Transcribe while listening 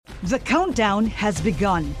The countdown has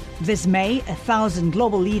begun. This May, 1,000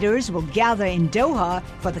 global leaders will gather in Doha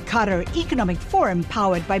for the Qatar Economic Forum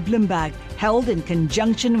powered by Bloomberg, held in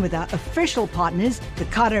conjunction with our official partners, the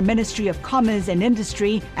Qatar Ministry of Commerce and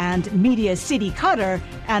Industry and Media City Qatar,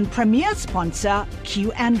 and premier sponsor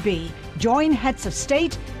QNB. Join heads of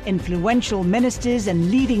state, influential ministers,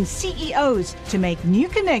 and leading CEOs to make new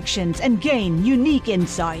connections and gain unique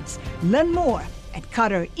insights. Learn more at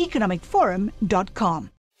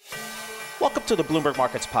QatarEconomicForum.com. Welcome to the Bloomberg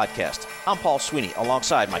Markets Podcast. I'm Paul Sweeney,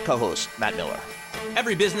 alongside my co-host, Matt Miller.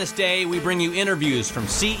 Every business day, we bring you interviews from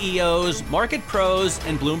CEOs, market pros,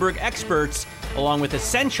 and Bloomberg experts, along with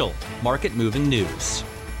essential market-moving news.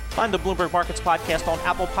 Find the Bloomberg Markets Podcast on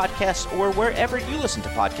Apple Podcasts or wherever you listen to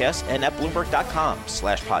podcasts and at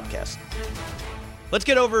Bloomberg.com/podcast. Let's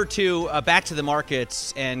get over to back to the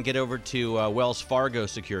markets and get over to Wells Fargo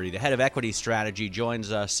Security. The head of equity strategy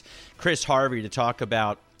joins us, Chris Harvey, to talk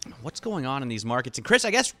about what's going on in these markets. And Chris, I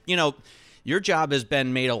guess, your job has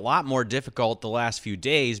been made a lot more difficult the last few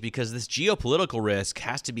days because this geopolitical risk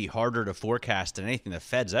has to be harder to forecast than anything the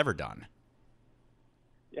Fed's ever done.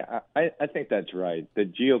 Yeah, I think that's right. The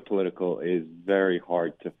geopolitical is very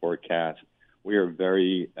hard to forecast. We are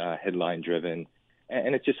very headline-driven,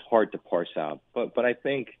 and it's just hard to parse out. But I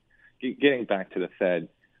think getting back to the Fed,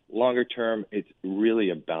 longer term, it's really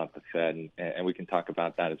about the Fed, and we can talk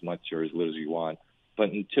about that as much or as little as you want.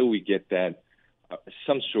 But until we get that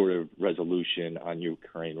some sort of resolution on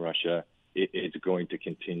Ukraine, Russia, it's going to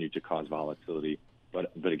continue to cause volatility. But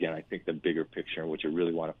again, I think the bigger picture, which I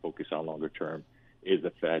really want to focus on longer term, is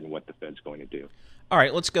the Fed and what the Fed's going to do. All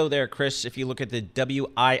right, let's go there, Chris. If you look at the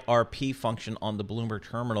WIRP function on the Bloomberg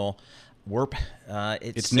terminal,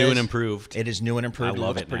 it's new and improved. It is new and improved. I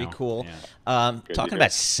love it looks pretty now. cool. Yeah. Talking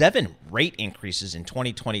about 7 rate increases in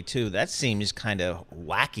 2022, that seems kind of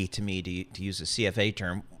wacky to me, to use a CFA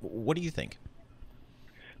term. What do you think?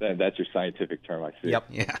 That's your scientific term, I see. Yep.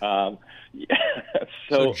 Yeah.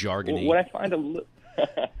 So jargony. What I find a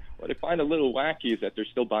little wacky is that they're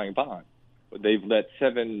still buying bonds. They've let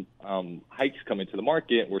 7 hikes come into the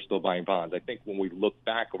market, and we're still buying bonds. I think when we look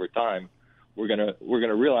back over time, we're gonna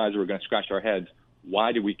realize, we're gonna scratch our heads.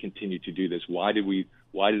 Why did we continue to do this? Why did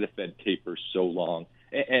the Fed taper so long?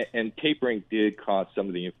 And tapering did cause some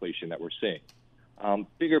of the inflation that we're seeing.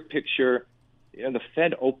 Bigger picture, the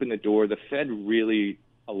Fed opened the door. The Fed really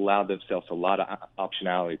allowed themselves a lot of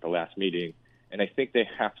optionality at the last meeting, and I think they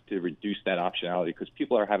have to reduce that optionality because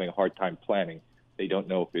people are having a hard time planning. They don't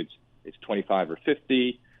know if it's 25 or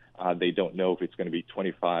 50. They don't know if it's going to be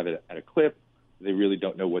 25 at a clip. They really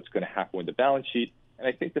don't know what's going to happen with the balance sheet. And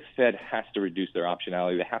I think the Fed has to reduce their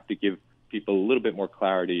optionality. They have to give people a little bit more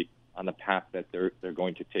clarity on the path that they're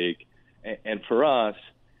going to take. And for us,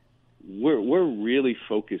 we're really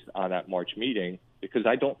focused on that March meeting because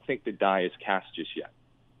I don't think the die is cast just yet.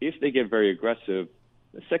 If they get very aggressive,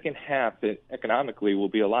 the second half economically will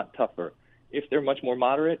be a lot tougher. If they're much more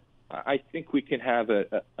moderate, I think we can have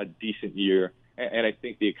a decent year, and I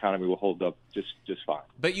think the economy will hold up just fine.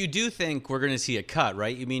 But you do think we're going to see a cut,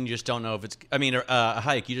 right? You mean you just don't know if a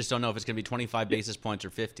hike. You just don't know if it's going to be 25 basis points or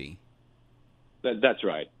 50. That's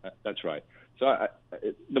right. That's right. So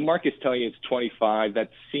the market's telling you it's 25. That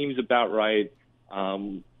seems about right.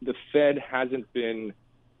 The Fed hasn't been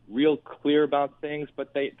real clear about things,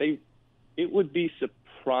 but it would be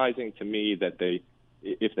surprising to me that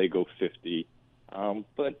if they go 50.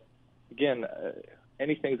 But again,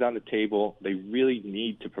 anything's on the table. They really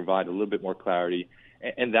need to provide a little bit more clarity,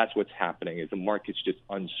 and that's what's happening. Is the market's just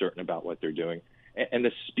uncertain about what they're doing, and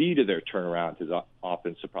the speed of their turnaround has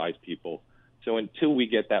often surprised people. So until we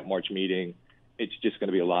get that March meeting, it's just going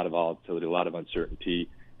to be a lot of volatility, a lot of uncertainty,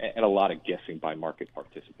 and a lot of guessing by market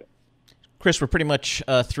participants. Chris, we're pretty much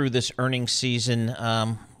through this earnings season.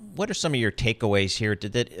 What are some of your takeaways here?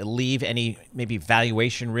 Did it leave any maybe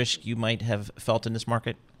valuation risk you might have felt in this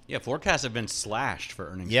market? Yeah, forecasts have been slashed for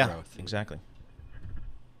earnings growth. Yeah, exactly.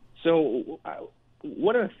 So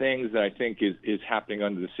one of the things that I think is happening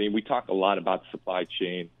under the scene, we talk a lot about supply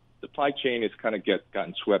chain. Supply chain has kind of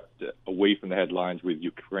gotten swept away from the headlines with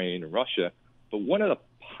Ukraine and Russia. But one of the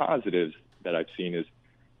positives that I've seen is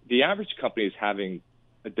the average company is having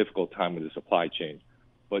a difficult time with the supply chain.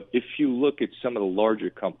 But if you look at some of the larger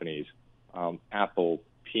companies, Apple,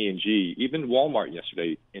 P&G, even Walmart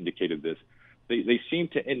yesterday indicated this. They seem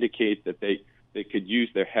to indicate that they could use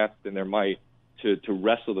their heft and their might to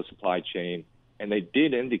wrestle the supply chain. And they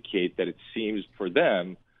did indicate that it seems for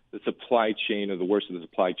them the supply chain or the worst of the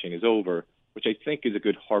supply chain is over, which I think is a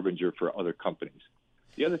good harbinger for other companies.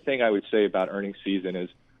 The other thing I would say about earnings season is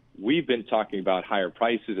we've been talking about higher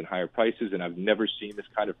prices, and I've never seen this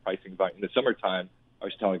kind of pricing in the summertime I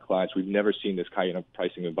was telling clients we've never seen this kind of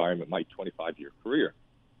pricing environment in my 25-year career.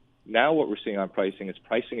 Now what we're seeing on pricing is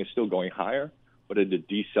still going higher, but at a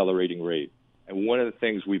decelerating rate. And one of the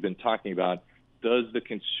things we've been talking about, does the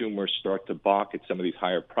consumer start to balk at some of these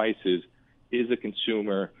higher prices? Is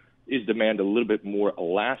demand a little bit more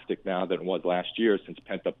elastic now than it was last year since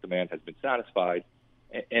pent-up demand has been satisfied?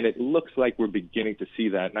 And it looks like we're beginning to see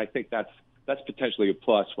that. And I think that's potentially a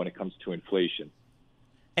plus when it comes to inflation.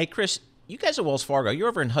 Hey, Chris, you guys at Wells Fargo, you're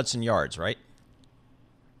over in Hudson Yards, right?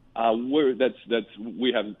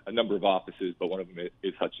 We have a number of offices, but one of them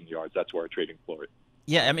is Hudson Yards. That's where our trading floor is.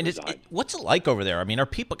 Yeah, I mean, what's it like over there? I mean, are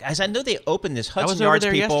people, guys, I know they opened this Hudson I was Yards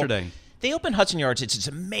over there people. yesterday. They opened Hudson Yards. It's this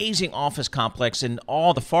amazing office complex in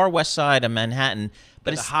all the far west side of Manhattan.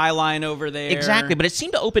 But it's the High Line over there. Exactly, but it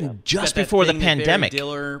seemed to open just before the pandemic. Barry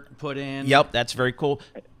Diller put in. Yep, that's very cool.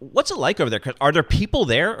 What's it like over there? Are there people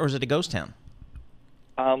there, or is it a ghost town?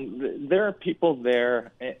 There are people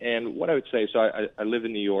there, and what I would say, so I live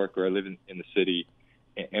in New York, or I live in the city,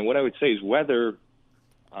 and what I would say is weather,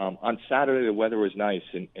 on Saturday the weather was nice,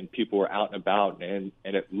 and people were out and about, and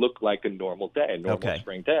it looked like a normal day, a normal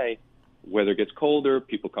spring day. Weather gets colder,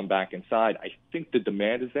 people come back inside. I think the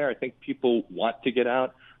demand is there. I think people want to get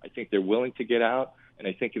out. I think they're willing to get out, and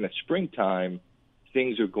I think in the springtime,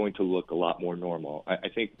 things are going to look a lot more normal. I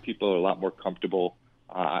think people are a lot more comfortable.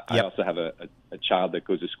 I also have a child that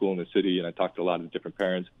goes to school in the city, and I talk to a lot of different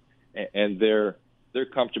parents, and they're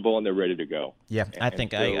comfortable and they're ready to go. Yeah, I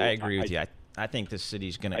agree with you. I think this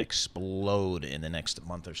city's going to explode in the next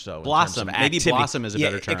month or so. Blossom. Maybe blossom is a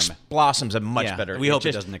better term. Blossom's a much better. We hope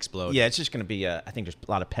it doesn't explode. Yeah, it's just going to be, I think there's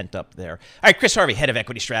a lot of pent up there. All right, Chris Harvey, Head of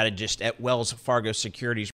Equity Strategist at Wells Fargo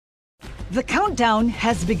Securities. The countdown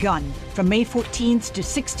has begun. From May 14th to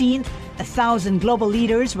 16th, 1,000 global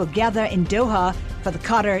leaders will gather in Doha for the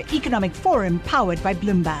Qatar Economic Forum powered by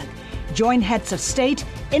Bloomberg. Join heads of state,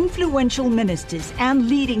 influential ministers, and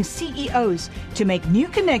leading CEOs to make new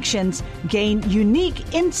connections, gain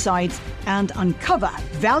unique insights, and uncover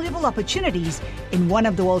valuable opportunities in one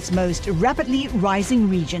of the world's most rapidly rising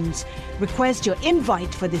regions. Request your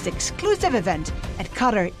invite for this exclusive event at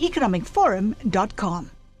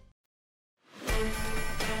QatarEconomicForum.com.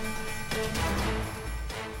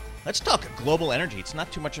 Let's talk global energy. It's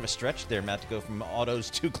not too much of a stretch there, Matt, to go from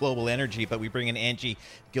autos to global energy, but we bring in Angie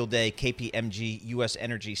Gilday, KPMG U.S.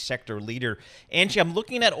 Energy Sector Leader. Angie, I'm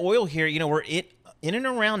looking at oil here. You know, we're in and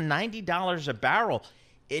around $90 a barrel.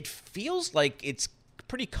 It feels like it's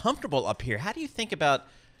pretty comfortable up here. How do you think about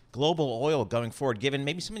global oil going forward, given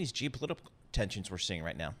maybe some of these geopolitical tensions we're seeing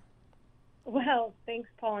right now? Well, thanks,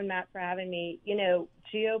 Paul and Matt, for having me. You know,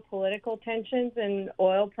 geopolitical tensions and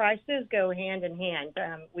oil prices go hand in hand.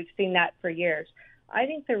 We've seen that for years. I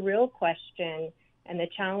think the real question and the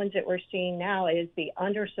challenge that we're seeing now is the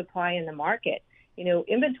undersupply in the market. You know,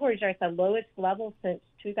 inventories are at the lowest level since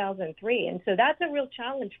 2003, and so that's a real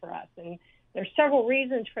challenge for us. And there's several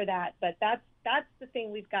reasons for that, but that's the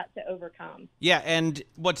thing we've got to overcome. Yeah, and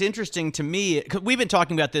what's interesting to me, 'cause we've been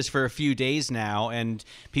talking about this for a few days now, and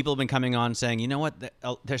people have been coming on saying, you know what,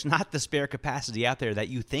 there's not the spare capacity out there that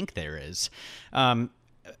you think there is. On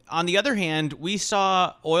the other hand, we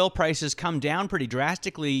saw oil prices come down pretty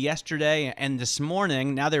drastically yesterday and this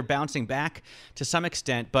morning. Now they're bouncing back to some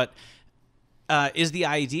extent, but is the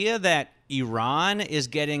idea that Iran is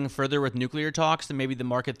getting further with nuclear talks than maybe the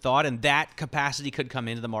market thought, and that capacity could come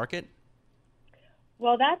into the market?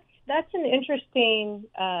 Well, that's an interesting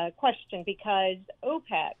question, because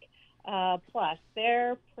OPEC plus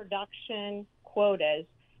their production quotas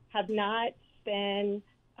have not been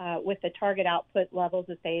with the target output levels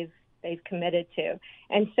that they've committed to.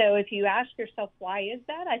 And so if you ask yourself, why is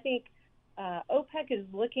that? I think OPEC is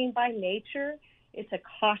looking by nature. It's a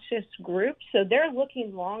cautious group. So they're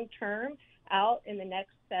looking long term out in the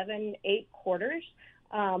next 7-8 quarters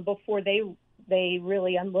before they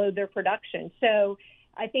really unload their production. So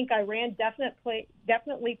I think Iran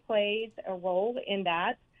definitely plays a role in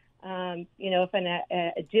that. If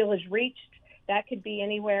a deal is reached, that could be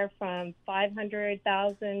anywhere from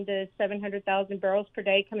 500,000 to 700,000 barrels per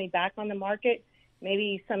day coming back on the market.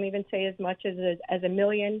 Maybe some even say as much as a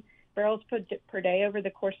million barrels per day over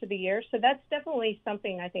the course of the year. So that's definitely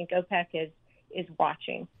something I think OPEC is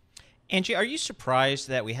watching. Angie, are you surprised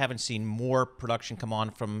that we haven't seen more production come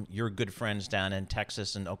on from your good friends down in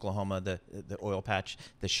Texas and Oklahoma, the oil patch,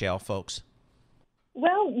 the shale folks?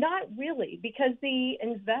 Well, not really, because the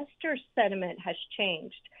investor sentiment has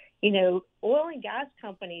changed. You know, oil and gas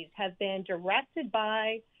companies have been directed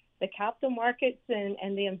by the capital markets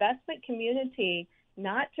and the investment community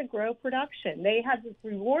not to grow production. They have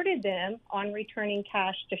rewarded them on returning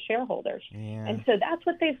cash to shareholders. Yeah. And so that's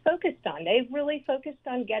what they've focused on. They've really focused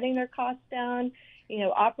on getting their costs down,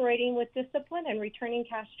 operating with discipline and returning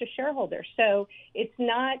cash to shareholders. So it's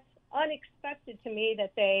not unexpected to me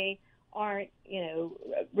that they aren't,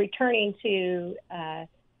 returning to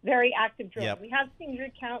very active drilling. Yep. We have seen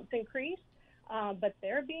rig counts increase, but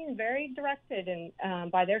they're being very directed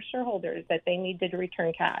by their shareholders that they need to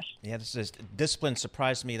return cash. Yeah, discipline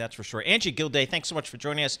surprised me, that's for sure. Angie Gilday, thanks so much for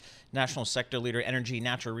joining us. National Sector Leader, Energy,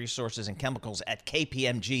 Natural Resources, and Chemicals at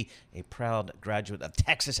KPMG, a proud graduate of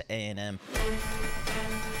Texas A&M.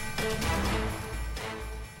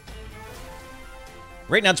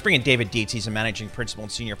 Right now, it's bringing David Dietz. He's a managing principal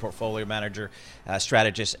and senior portfolio manager,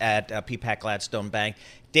 strategist at PPAC Gladstone Bank.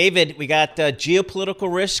 David, we got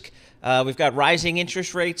geopolitical risk. We've got rising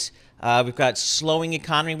interest rates. We've got slowing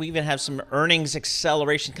economy. We even have some earnings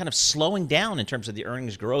acceleration, kind of slowing down in terms of the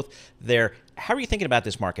earnings growth there. How are you thinking about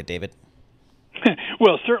this market, David?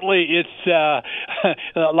 Well, certainly it's a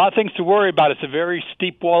lot of things to worry about. It's a very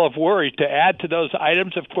steep wall of worry. To add to those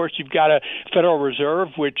items, of course, you've got a Federal Reserve,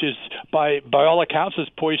 which is, by all accounts, is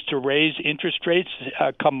poised to raise interest rates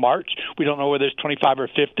come March. We don't know whether it's 25 or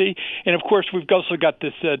 50. And, of course, we've also got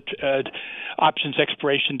this options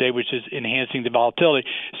expiration day, which is enhancing the volatility.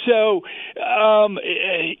 So,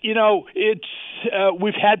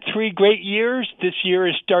 we've had 3 great years. This year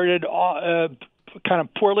has started kind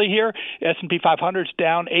of poorly here. S&P 500 is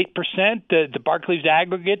down 8%. The Barclays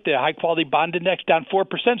aggregate, the high-quality bond index, down 4%.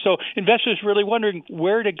 So investors really wondering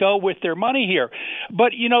where to go with their money here.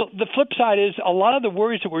 But, the flip side is a lot of the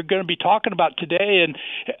worries that we're going to be talking about today and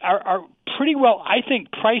are pretty well, I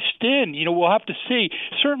think, priced in. We'll have to see.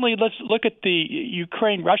 Certainly, let's look at the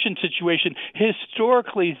Ukraine-Russian situation.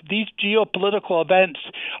 Historically, these geopolitical events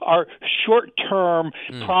are short-term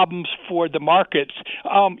problems for the markets.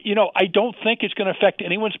 I don't think it's going to affect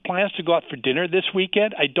anyone's plans to go out for dinner this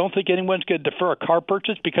weekend. I don't think anyone's going to defer a car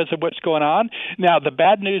purchase because of what's going on. Now, the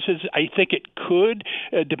bad news is I think it could,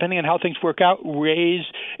 depending on how things work out, raise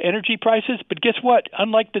energy prices. But guess what?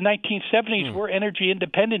 Unlike the 1970s, we're energy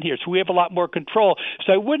independent here, so we have a lot more control.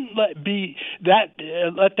 So I wouldn't let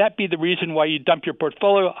that be the reason why you dump your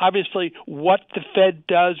portfolio. Obviously, what the Fed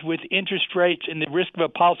does with interest rates and the risk of a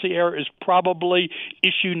policy error is probably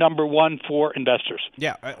issue number one for investors.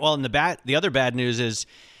 Yeah, well, and the other bad news is,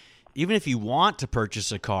 even if you want to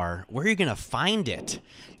purchase a car, where are you going to find it?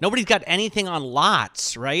 Nobody's got anything on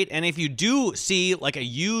lots, right? And if you do see like a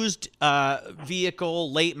used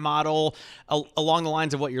vehicle, late model, along the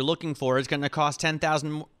lines of what you're looking for, it's going to cost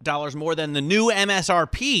 $10,000 more than the new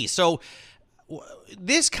MSRP. So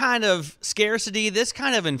this kind of scarcity, this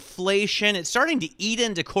kind of inflation, it's starting to eat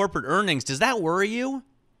into corporate earnings. Does that worry you?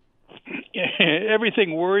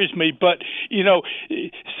 Everything worries me, but,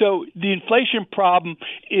 so the inflation problem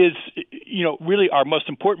is, really our most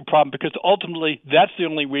important problem, because ultimately that's the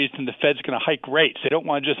only reason the Fed's going to hike rates. They don't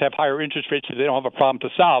want to just have higher interest rates so they don't have a problem to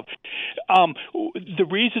solve. The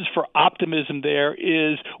reasons for optimism there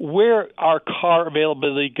is where our car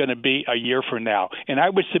availability going to be a year from now. And I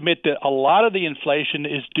would submit that a lot of the inflation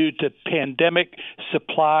is due to pandemic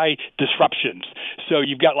supply disruptions. So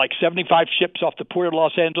you've got like 75 ships off the port of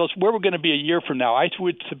Los Angeles. Where we're going to be a year from now, I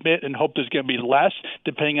would submit and hope there's going to be less,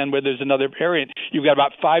 depending on whether there's another variant. You've got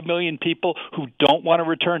about 5 million people who don't want to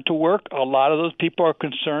return to work. A lot of those people are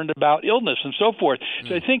concerned about illness and so forth.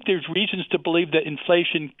 So I think there's reasons to believe that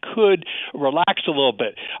inflation could relax a little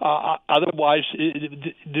bit. Otherwise,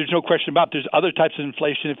 there's no question about it. There's other types of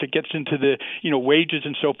inflation. If it gets into the wages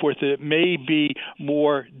and so forth, it may be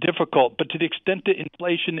more difficult. But to the extent that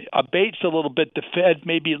inflation abates a little bit, the Fed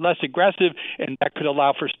may be less aggressive, and that could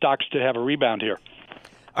allow for stocks to have a rebound here.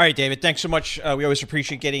 All right, David, thanks so much. We always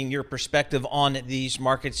appreciate getting your perspective on these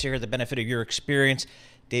markets here, the benefit of your experience.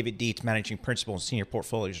 David Dietz, Managing Principal and Senior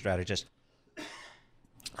Portfolio Strategist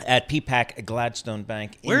at PPAC Gladstone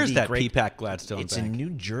Bank. Where is that PPAC Gladstone Bank? It's in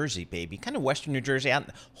New Jersey, baby. Kind of western New Jersey, out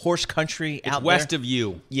in horse country. It's out west there. of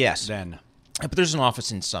you. Yes. Then. But there's an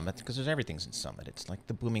office in Summit, because everything's in Summit. It's like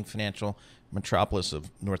the booming financial metropolis of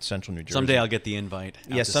north central New Jersey. Someday I'll get the invite.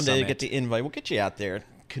 Yes, someday you'll get the invite. We'll get you out there.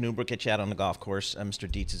 Canoe, get you out on the golf course. Mr.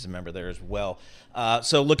 Dietz is a member there as well.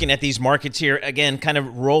 So looking at these markets here, again, kind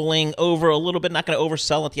of rolling over a little bit. Not going to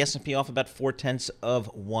oversell it. The S&P off about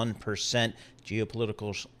 0.4%.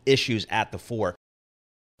 Geopolitical issues at the fore.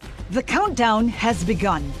 The countdown has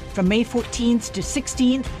begun. From May 14th to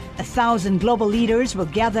 16th, 1,000 global leaders will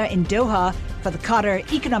gather in Doha for the Qatar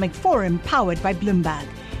Economic Forum powered by Bloomberg.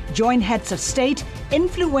 Join heads of state,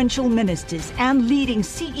 influential ministers, and leading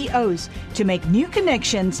CEOs to make new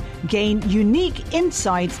connections, gain unique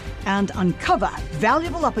insights, and uncover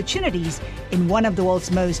valuable opportunities in one of the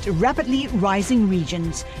world's most rapidly rising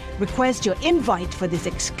regions. Request your invite for this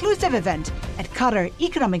exclusive event at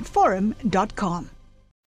QatarEconomicForum.com.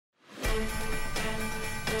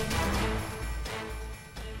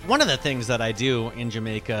 One of the things that I do in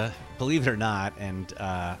Jamaica, believe it or not, and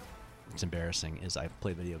it's embarrassing, is I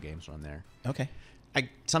play video games when I'm there. Okay.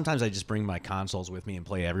 Sometimes I just bring my consoles with me and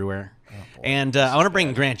play everywhere. And I want to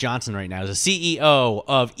bring Grant Johnson right now. He's the CEO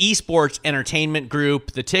of Esports Entertainment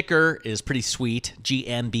Group. The ticker is pretty sweet,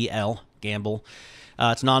 GMBL, Gamble.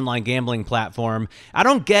 It's an online gambling platform. I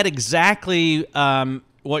don't get exactly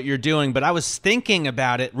what you're doing, but I was thinking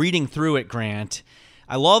about it, reading through it, Grant.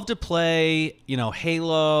 I love to play,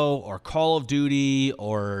 Halo or Call of Duty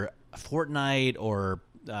or Fortnite or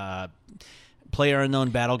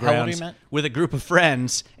PlayerUnknown Battlegrounds with a group of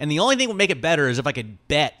friends, and the only thing that would make it better is if I could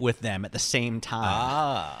bet with them at the same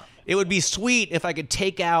time. It would be sweet if I could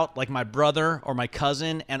take out like my brother or my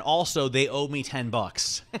cousin, and also they owe me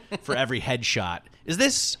 $10 for every headshot. Is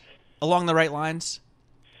this along the right lines?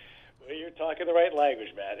 Well, you're talking the right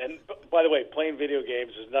language, man. And by the way, playing video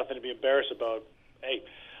games is nothing to be embarrassed about. Hey,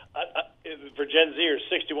 for Gen Zers,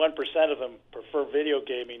 61% of them prefer video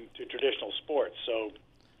gaming to traditional sports. So.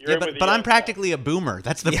 But I'm practically a boomer.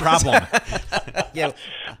 That's the problem. I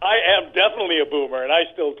am definitely a boomer, and I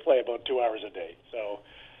still play about 2 hours a day. So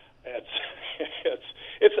it's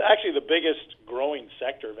actually the biggest growing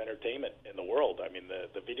sector of entertainment in the world. I mean,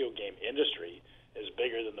 the video game industry is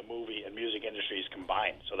bigger than the movie and music industries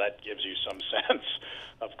combined. So that gives you some sense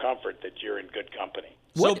of comfort that you're in good company.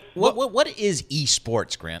 What is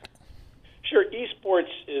esports, Grant? Sure. Esports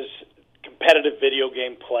is competitive video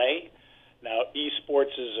game play. Now,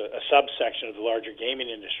 esports is a subsection of the larger gaming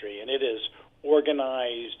industry, and it is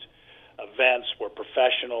organized events where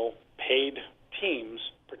professional paid teams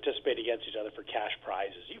participate against each other for cash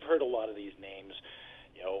prizes. You've heard a lot of these names,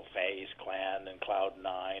 FaZe, Clan, and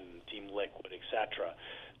Cloud9, and Team Liquid, etc.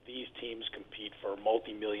 These teams compete for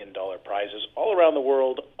multi-million-dollar prizes all around the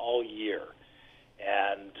world all year,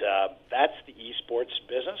 and that's the esports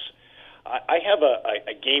business. I have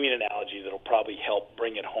a gaming analogy that will probably help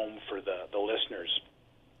bring it home for the listeners,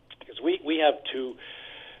 because we have two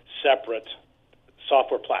separate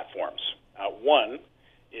software platforms. One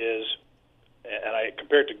is, and I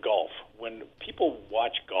compare it to golf. When people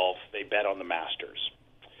watch golf, they bet on the Masters,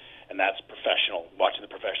 and that's professional, watching the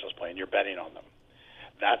professionals play, and you're betting on them.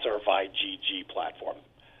 That's our ViGG platform.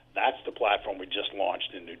 That's the platform we just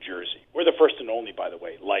launched in New Jersey. We're the first and only, by the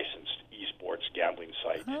way, licensed esports gambling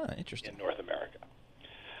site in North America.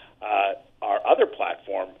 Our other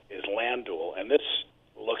platform is LandDuel, and this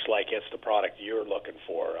looks like it's the product you're looking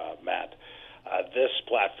for, Matt. This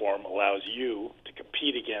platform allows you to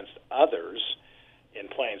compete against others in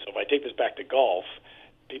playing. So if I take this back to golf,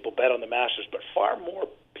 people bet on the Masters, but far more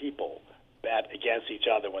people bet against each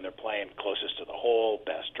other when they're playing closest to the hole,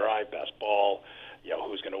 best drive, best ball,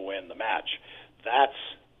 who's going to win the match. That's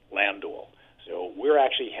LandDuel. So we're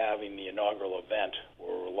actually having the inaugural event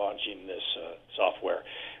where we're launching this software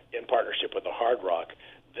in partnership with the Hard Rock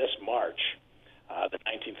this March, the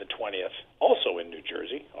 19th and 20th, also in New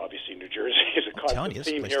Jersey. Obviously, New Jersey is a constant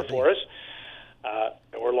theme here for us.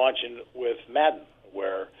 And we're launching with Madden,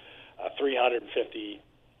 where 350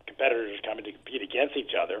 competitors are coming to compete against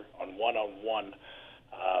each other on one-on-one,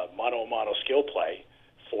 mano-a-mano skill play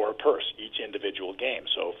for a purse, each individual game.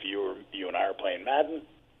 So if you and I are playing Madden,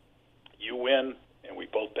 you win, and we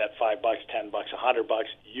both bet $5, $10, $100.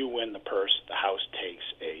 You win the purse. The house takes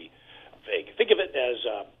a vig. Think of it as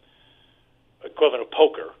equivalent of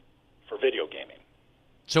poker for video gaming.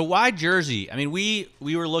 So why Jersey? I mean, we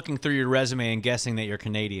were looking through your resume and guessing that you're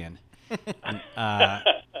Canadian. Now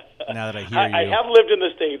that I hear you, I have lived in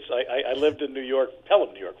the States. I lived in New York,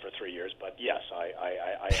 Pelham, New York, for 3 years. But yes,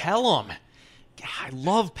 I Pelham. I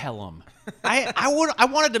love Pelham. I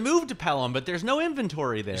wanted to move to Pelham, but there's no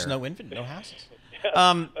inventory there. There's no houses.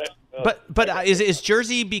 But is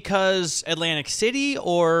Jersey because Atlantic City,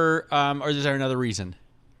 or is there another reason?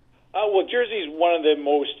 Well, Jersey is one of the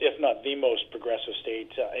most, if not the most, progressive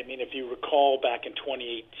state. I mean, if you recall, back in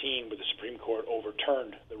 2018, where the Supreme Court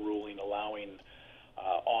overturned the ruling allowing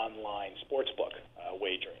online sportsbook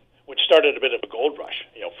wagering, which started a bit of a gold rush.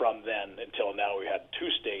 From then until now, we had two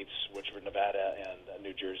states, which were Nevada and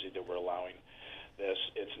New Jersey, that were allowing this.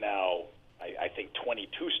 It's now, I think,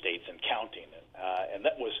 22 states and counting, and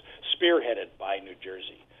that was spearheaded by New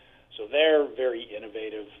Jersey. So they're very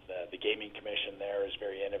innovative. The Gaming Commission there is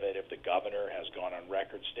very innovative. The governor has gone on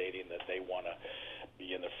record stating that they want to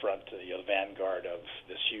be in the front, the vanguard of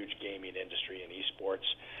this huge gaming industry and esports,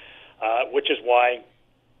 which is why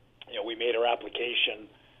we made our application.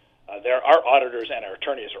 Our auditors and our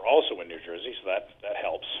attorneys are also in New Jersey, so that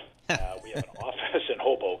helps. We have an office in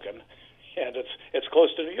Hoboken, and it's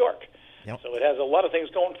close to New York. Yep. So it has a lot of things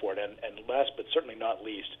going for it. And last but certainly not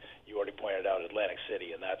least, you already pointed out Atlantic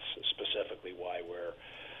City, and that's specifically why we're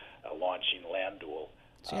launching LandDuel.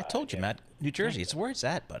 See, I told you, Matt, New Jersey, it's where it's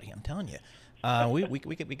at, buddy. I'm telling you.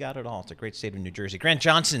 We got it all. It's a great state of New Jersey. Grant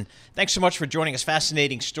Johnson, thanks so much for joining us.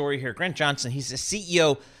 Fascinating story here. Grant Johnson, he's the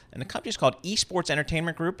CEO, and the company is called Esports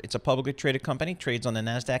Entertainment Group. It's a publicly traded company, trades on the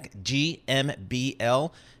NASDAQ,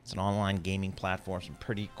 GMBL. It's an online gaming platform, some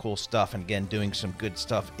pretty cool stuff, and again, doing some good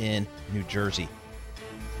stuff in New Jersey.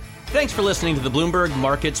 Thanks for listening to the Bloomberg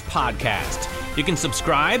Markets Podcast. You can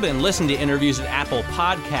subscribe and listen to interviews at Apple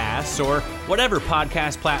Podcasts or whatever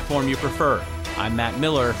podcast platform you prefer. I'm Matt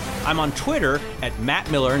Miller. I'm on Twitter at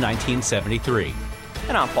MattMiller1973.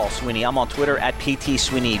 And I'm Paul Sweeney. I'm on Twitter at PT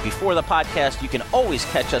Sweeney. Before the podcast, you can always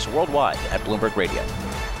catch us worldwide at Bloomberg Radio.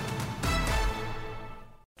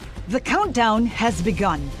 The countdown has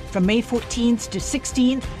begun. From May 14th to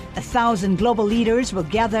 16th, 1,000 global leaders will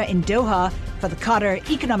gather in Doha for the Qatar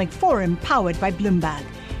Economic Forum powered by Bloomberg.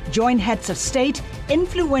 Join heads of state,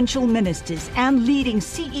 influential ministers, and leading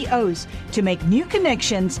CEOs to make new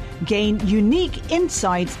connections, gain unique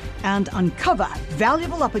insights, and uncover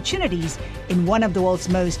valuable opportunities in one of the world's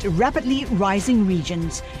most rapidly rising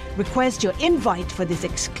regions. Request your invite for this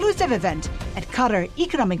exclusive event at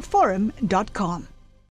QatarEconomicForum.com.